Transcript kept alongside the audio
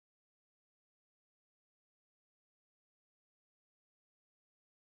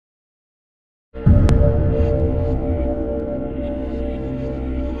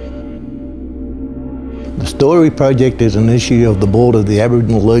Story Project is an initiative of the Board of the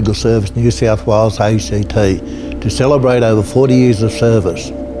Aboriginal Legal Service New South Wales ACT to celebrate over 40 years of service.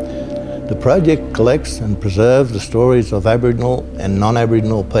 The project collects and preserves the stories of Aboriginal and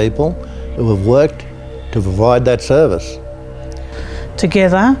non-Aboriginal people who have worked to provide that service.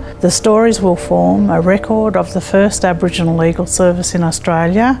 Together, the stories will form a record of the first Aboriginal legal service in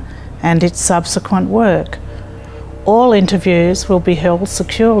Australia and its subsequent work. All interviews will be held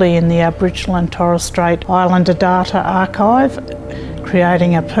securely in the Aboriginal and Torres Strait Islander Data Archive,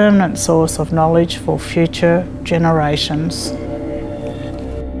 creating a permanent source of knowledge for future generations.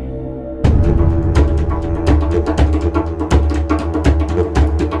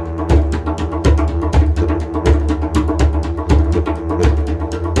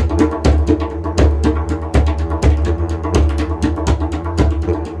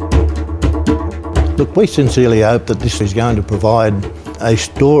 Look, we sincerely hope that this is going to provide a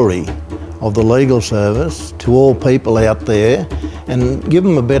story of the legal service to all people out there and give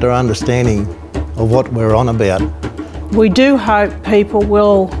them a better understanding of what we're on about. We do hope people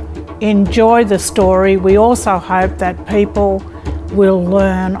will enjoy the story. We also hope that people will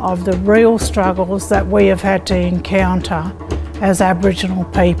learn of the real struggles that we have had to encounter as Aboriginal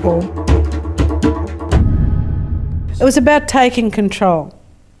people. It was about taking control.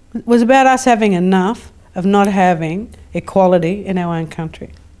 It was about us having enough of not having equality in our own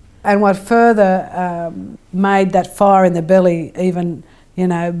country. And what further made that fire in the belly even,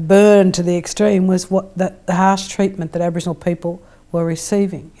 burn to the extreme was the harsh treatment that Aboriginal people were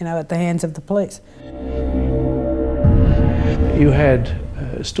receiving, at the hands of the police. You had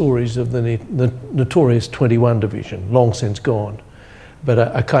stories of the notorious 21 Division, long since gone, but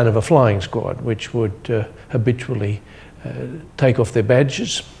a kind of a flying squad which would habitually take off their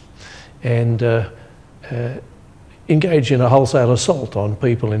badges and engage in a wholesale assault on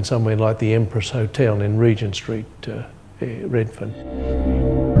people in somewhere like the Empress Hotel in Regent Street, Redfern.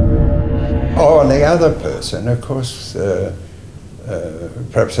 Oh, and the other person, of course,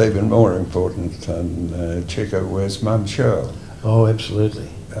 perhaps even more important than Chico, was Mum Shirl. Oh, absolutely.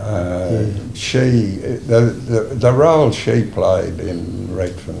 The role she played in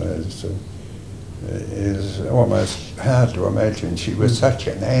Redfern is almost hard to imagine. She was such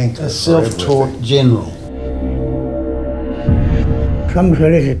an anchor. A self-taught general. Some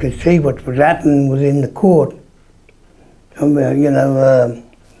solicitors could see what was happening within the court. Some,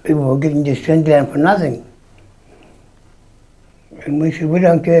 people were getting just sent down for nothing. And we said, we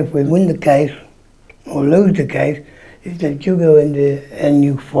don't care if we win the case or lose the case, it's that you go in there and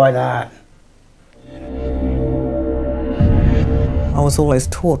you fight hard. I was always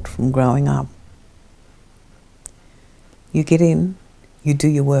taught from growing up. You get in, you do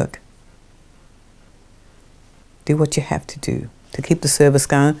your work. Do what you have to do to keep the service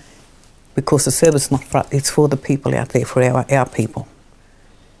going, because the service is not for us, it's for the people out there, for our people.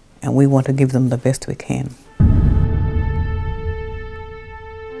 And we want to give them the best we can.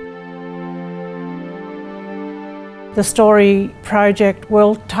 The Story Project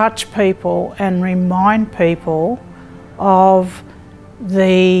will touch people and remind people of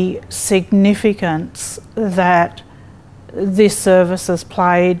the significance that this service has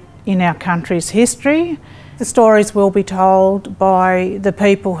played in our country's history. The stories will be told by the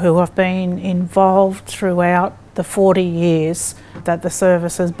people who have been involved throughout the 40 years that the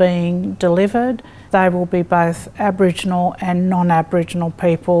service is being delivered. They will be both Aboriginal and non-Aboriginal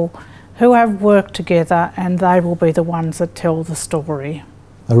people who have worked together, and they will be the ones that tell the story.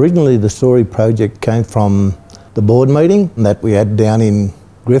 Originally, the Story Project came from the board meeting that we had down in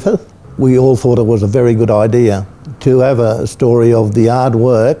Griffith. We all thought it was a very good idea to have a story of the hard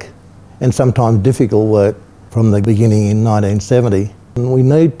work and sometimes difficult work from the beginning in 1970. And we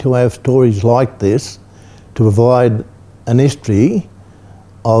need to have stories like this to provide an history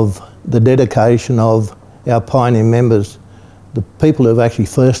of the dedication of our pioneer members, the people who have actually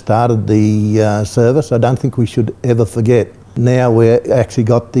first started the service. I don't think we should ever forget. Now we've actually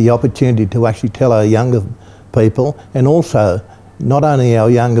got the opportunity to actually tell our younger people, and also not only our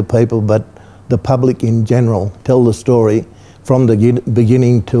younger people but the public in general, tell the story from the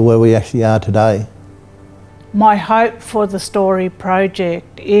beginning to where we actually are today. My hope for the Story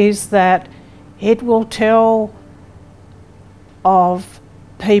Project is that it will tell of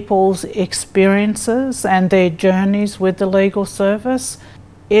people's experiences and their journeys with the legal service.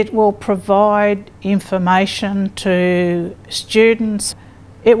 It will provide information to students.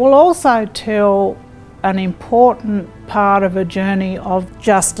 It will also tell an important part of a journey of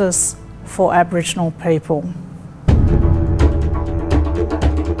justice for Aboriginal people.